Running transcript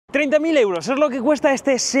30.000 euros es lo que cuesta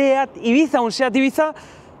este Seat Ibiza, un Seat Ibiza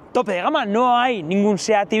tope de gama. No hay ningún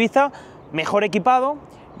Seat Ibiza mejor equipado,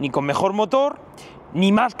 ni con mejor motor,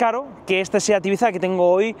 ni más caro que este Seat Ibiza que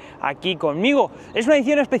tengo hoy aquí conmigo. Es una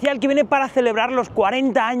edición especial que viene para celebrar los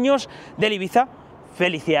 40 años del Ibiza.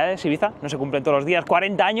 Felicidades Ibiza, no se cumplen todos los días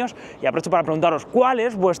 40 años, y aprovecho para preguntaros cuál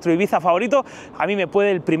es vuestro Ibiza favorito. A mí me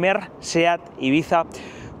puede el primer Seat Ibiza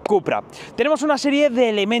Cupra. Tenemos una serie de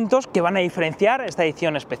elementos que van a diferenciar esta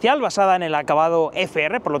edición especial basada en el acabado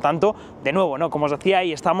FR, por lo tanto, de nuevo, ¿no? Como os decía,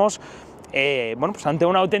 ahí estamos bueno, pues ante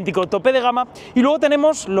un auténtico tope de gama. Y luego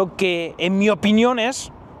tenemos lo que en mi opinión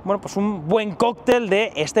es, bueno, pues un buen cóctel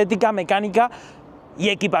de estética, mecánica y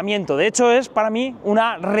equipamiento. De hecho, es para mí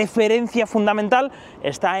una referencia fundamental,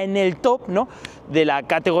 está en el top, ¿no?, de la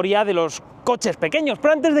categoría de los coches pequeños.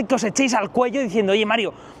 Pero antes de que os echéis al cuello diciendo, oye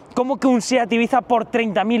Mario, ¿cómo que un Seat Ibiza por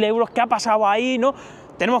 30.000 euros? ¿Qué ha pasado ahí?, ¿no?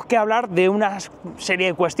 Tenemos que hablar de una serie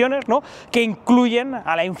de cuestiones, ¿no?, que incluyen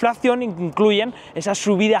a la inflación, incluyen esa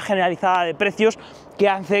subida generalizada de precios que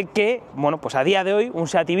hace que, bueno, pues a día de hoy un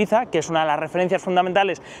Seat Ibiza, que es una de las referencias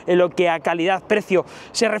fundamentales en lo que a calidad-precio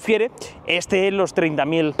se refiere, esté en los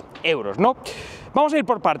 30.000 euros, ¿no? Vamos a ir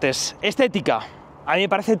por partes. Estética, a mí me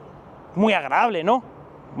parece muy agradable, ¿no?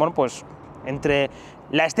 Bueno, pues entre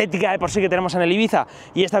la estética de por sí que tenemos en el Ibiza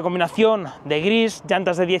y esta combinación de gris,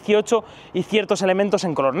 llantas de 18 y ciertos elementos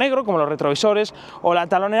en color negro, como los retrovisores o la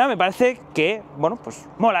talonera, me parece que, bueno, pues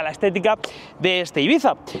mola la estética de este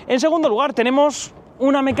Ibiza. En segundo lugar, tenemos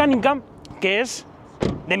una mecánica que es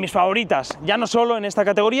de mis favoritas, ya no solo en esta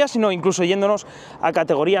categoría, sino incluso yéndonos a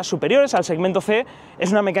categorías superiores, al segmento C.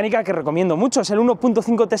 Es una mecánica que recomiendo mucho, es el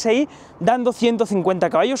 1.5 TSI dando 150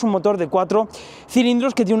 caballos, un motor de 4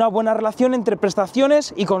 cilindros que tiene una buena relación entre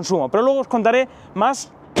prestaciones y consumo, pero luego os contaré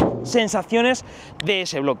más sensaciones de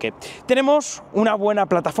ese bloque. Tenemos una buena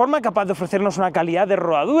plataforma capaz de ofrecernos una calidad de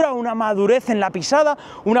rodadura, una madurez en la pisada,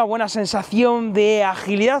 una buena sensación de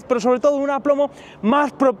agilidad, pero sobre todo un aplomo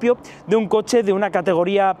más propio de un coche de una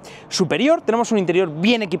categoría superior. Tenemos un interior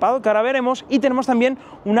bien equipado, que ahora veremos, y tenemos también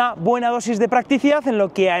una buena dosis de practicidad en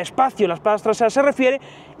lo que a espacio en las plazas traseras se refiere,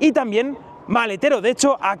 y también maletero. De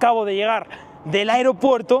hecho, acabo de llegar del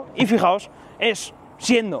aeropuerto y fijaos,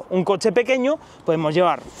 siendo un coche pequeño, podemos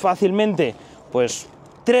llevar fácilmente pues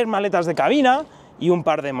 3 maletas de cabina y un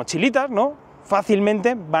par de mochilitas, ¿no?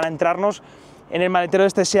 Fácilmente van a entrarnos en el maletero de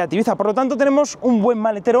este Seat Ibiza. Por lo tanto, tenemos un buen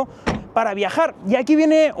maletero para viajar. Y aquí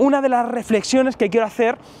viene una de las reflexiones que quiero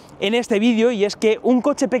hacer en este vídeo, y es que un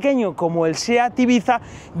coche pequeño como el Seat Ibiza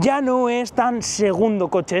ya no es tan segundo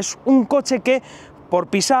coche, es un coche que por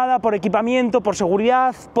pisada, por equipamiento, por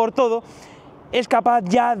seguridad, por todo, es capaz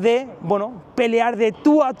ya de, bueno, pelear de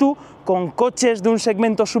tú a tú con coches de un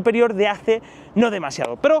segmento superior de hace no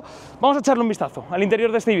demasiado. Pero vamos a echarle un vistazo al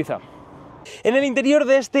interior de este Ibiza. En el interior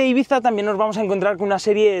de este Ibiza también nos vamos a encontrar con una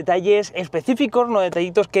serie de detalles específicos, no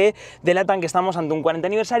detallitos que delatan que estamos ante un 40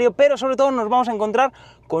 aniversario, pero sobre todo nos vamos a encontrar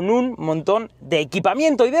con un montón de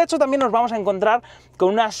equipamiento, y de hecho también nos vamos a encontrar con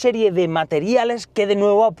una serie de materiales que de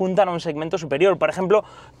nuevo apuntan a un segmento superior. Por ejemplo,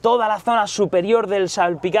 toda la zona superior del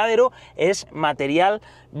salpicadero es material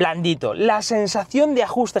blandito. La sensación de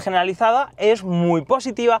ajuste generalizada es muy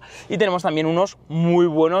positiva, y tenemos también unos muy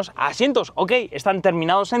buenos asientos. Ok, están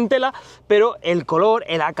terminados en tela, pero el color,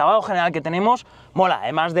 el acabado general que tenemos mola,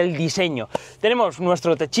 además del diseño. Tenemos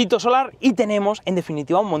nuestro techito solar y tenemos, en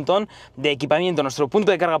definitiva, un montón de equipamiento, nuestro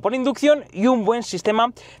punto de carga por inducción y un buen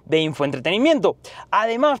sistema de infoentretenimiento.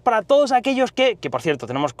 Además, para todos aquellos que por cierto,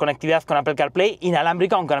 tenemos conectividad con Apple CarPlay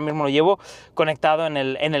inalámbrica, aunque ahora mismo lo llevo conectado en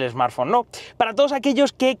el smartphone, ¿no? Para todos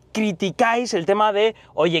aquellos que criticáis el tema de,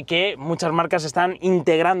 oye, que muchas marcas están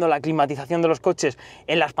integrando la climatización de los coches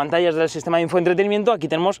en las pantallas del sistema de infoentretenimiento, aquí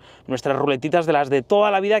tenemos nuestras ruletitas de las de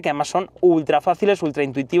toda la vida, que además son ultra fáciles, ultra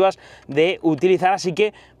intuitivas de utilizar, así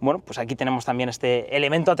que, bueno, pues aquí tenemos también este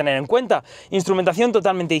elemento a tener en cuenta. Instrumentación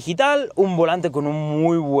totalmente digital, un volante con un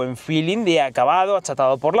muy buen feeling de acabado,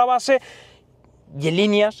 achatado por la base, y en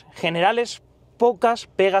líneas generales pocas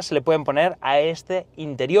pegas se le pueden poner a este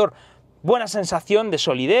interior. Buena sensación de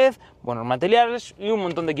solidez, buenos materiales y un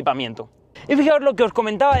montón de equipamiento. Y fijaos lo que os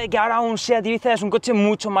comentaba de que ahora un Seat Ibiza es un coche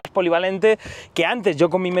mucho más polivalente que antes. Yo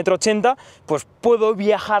con mi 1,80 m pues puedo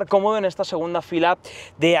viajar cómodo en esta segunda fila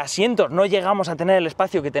de asientos. No llegamos a tener el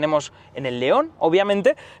espacio que tenemos en el León,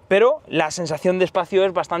 obviamente, pero la sensación de espacio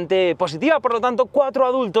es bastante positiva. Por lo tanto, 4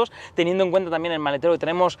 adultos, teniendo en cuenta también el maletero que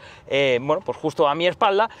tenemos bueno, pues justo a mi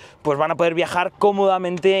espalda, pues van a poder viajar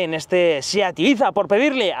cómodamente en este Seat Ibiza, por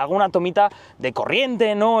pedirle alguna tomita de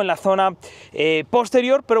corriente, ¿no?, en la zona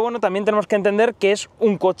posterior. Pero bueno, también tenemos tenemos que entender que es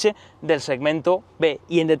un coche del segmento B,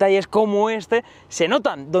 y en detalles como este se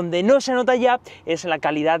notan. Donde no se nota ya es la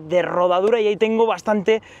calidad de rodadura, y ahí tengo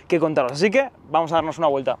bastante que contaros, así que vamos a darnos una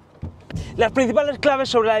vuelta. Las principales claves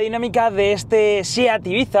sobre la dinámica de este Seat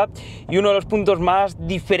Ibiza, y uno de los puntos más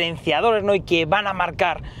diferenciadores, ¿no?, y que van a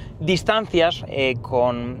marcar distancias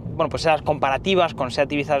con, bueno, pues esas comparativas con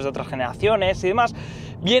Seat Ibizas de otras generaciones y demás,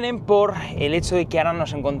 vienen por el hecho de que ahora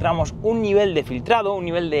nos encontramos un nivel de filtrado, un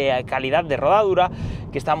nivel de calidad de rodadura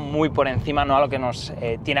que está muy por encima, ¿no?, a lo que nos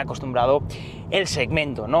tiene acostumbrado el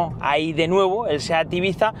segmento, ¿no? Ahí de nuevo el Seat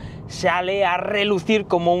Ibiza sale a relucir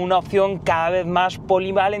como una opción cada vez más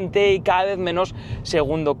polivalente y cada vez menos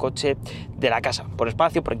segundo coche de la casa, por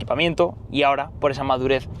espacio, por equipamiento y ahora por esa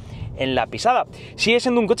madurez en la pisada. Sigue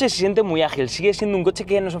siendo un coche que se siente muy ágil, sigue siendo un coche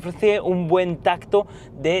que nos ofrece un buen tacto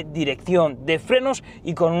de dirección, de frenos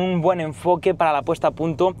y con un buen enfoque para la puesta a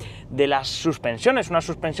punto de las suspensiones, unas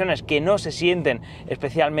suspensiones que no se sienten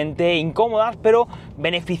especialmente incómodas, pero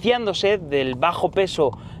beneficiándose del bajo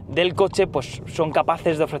peso del coche, pues son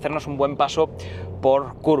capaces de ofrecernos un buen paso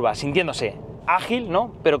por curvas, sintiéndose ágil,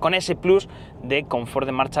 ¿no?, pero con ese plus de confort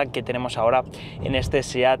de marcha que tenemos ahora en este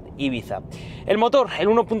Seat Ibiza. El motor, el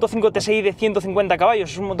 1.5 TSI de 150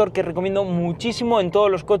 caballos, es un motor que recomiendo muchísimo en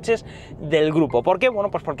todos los coches del grupo. ¿Por qué?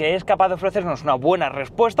 Bueno, pues porque es capaz de ofrecernos una buena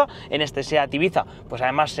respuesta en este Seat Ibiza. Pues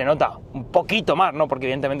además se nota un poquito más, ¿no?, porque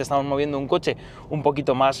evidentemente estamos moviendo un coche un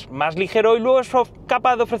poquito más ligero, y luego es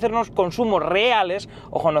capaz de ofrecernos consumos reales,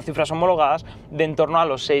 ojo, no cifras homologadas, de en torno a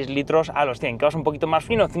los 6 litros a los 100, que vas un poquito más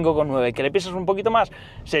fino, 5,9, que le piensas un poquito más,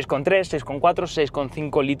 6,3, 6,4,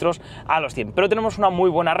 6,5 litros a los 100. Pero tenemos una muy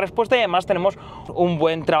buena respuesta y además tenemos un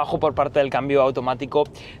buen trabajo por parte del cambio automático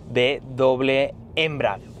de doble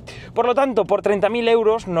embrague. Por lo tanto, por 30.000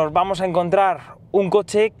 euros nos vamos a encontrar un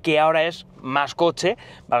coche que ahora es más coche,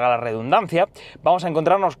 valga la redundancia. Vamos a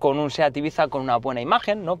encontrarnos con un Seat Ibiza con una buena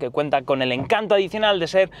imagen, ¿no?, que cuenta con el encanto adicional de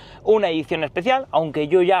ser una edición especial, aunque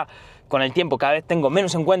yo ya con el tiempo cada vez tengo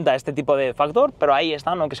menos en cuenta este tipo de factor, pero ahí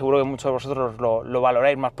está, ¿no?, que seguro que muchos de vosotros lo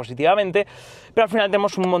valoráis más positivamente. Pero al final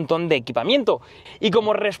tenemos un montón de equipamiento, y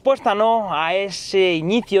como respuesta, ¿no?, a ese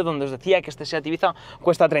inicio donde os decía que este Seat Ibiza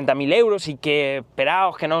cuesta 30.000 euros y que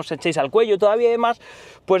esperaos que no os echéis al cuello todavía y demás,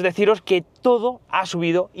 pues deciros que todo ha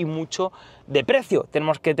subido y mucho de precio.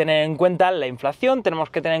 Tenemos que tener en cuenta la inflación, tenemos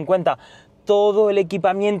que tener en cuenta todo el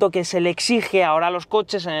equipamiento que se le exige ahora a los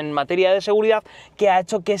coches en materia de seguridad, que ha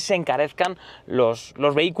hecho que se encarezcan los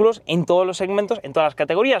vehículos en todos los segmentos, en todas las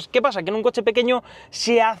categorías. ¿Qué pasa? Que en un coche pequeño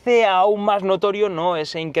se hace aún más notorio, ¿no?,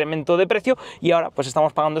 ese incremento de precio, y ahora pues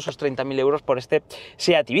estamos pagando esos 30.000 euros por este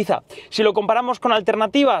Seat Ibiza. Si lo comparamos con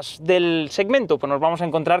alternativas del segmento, pues nos vamos a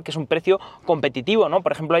encontrar que es un precio competitivo, ¿no?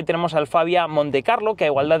 Por ejemplo, ahí tenemos al Fabia Monte Carlo, que a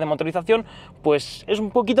igualdad de motorización pues es un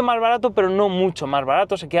poquito más barato, pero no mucho más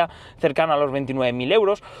barato, se queda cercano a los 29.000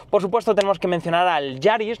 euros. Por supuesto tenemos que mencionar al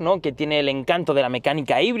Yaris, ¿no?, que tiene el encanto de la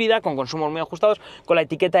mecánica híbrida, con consumos muy ajustados, con la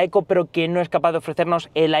etiqueta eco, pero que no es capaz de ofrecernos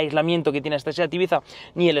el aislamiento que tiene este Seat Ibiza,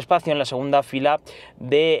 ni el espacio en la segunda fila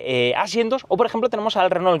de asientos. O por ejemplo tenemos al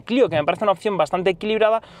Renault Clio, que me parece una opción bastante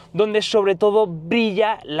equilibrada, donde sobre todo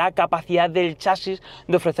brilla la capacidad del chasis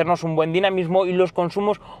de ofrecernos un buen dinamismo y los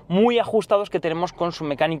consumos muy ajustados que tenemos con su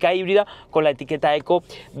mecánica híbrida, con la etiqueta eco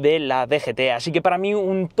de la DGT. Así que para mí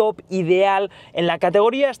un top ideal en la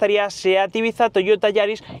categoría estaría Seat Ibiza, Toyota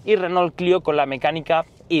Yaris y Renault Clio con la mecánica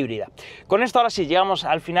híbrida. Con esto ahora sí llegamos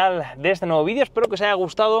al final de este nuevo vídeo. Espero que os haya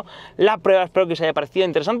gustado la prueba, espero que os haya parecido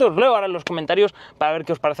interesante. Os leo ahora en los comentarios para ver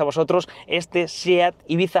qué os parece a vosotros este Seat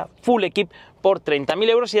Ibiza Full Equip por 30.000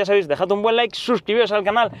 euros. Y ya sabéis, dejad un buen like, suscribiros al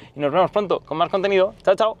canal y nos vemos pronto con más contenido.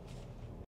 Chao, chao.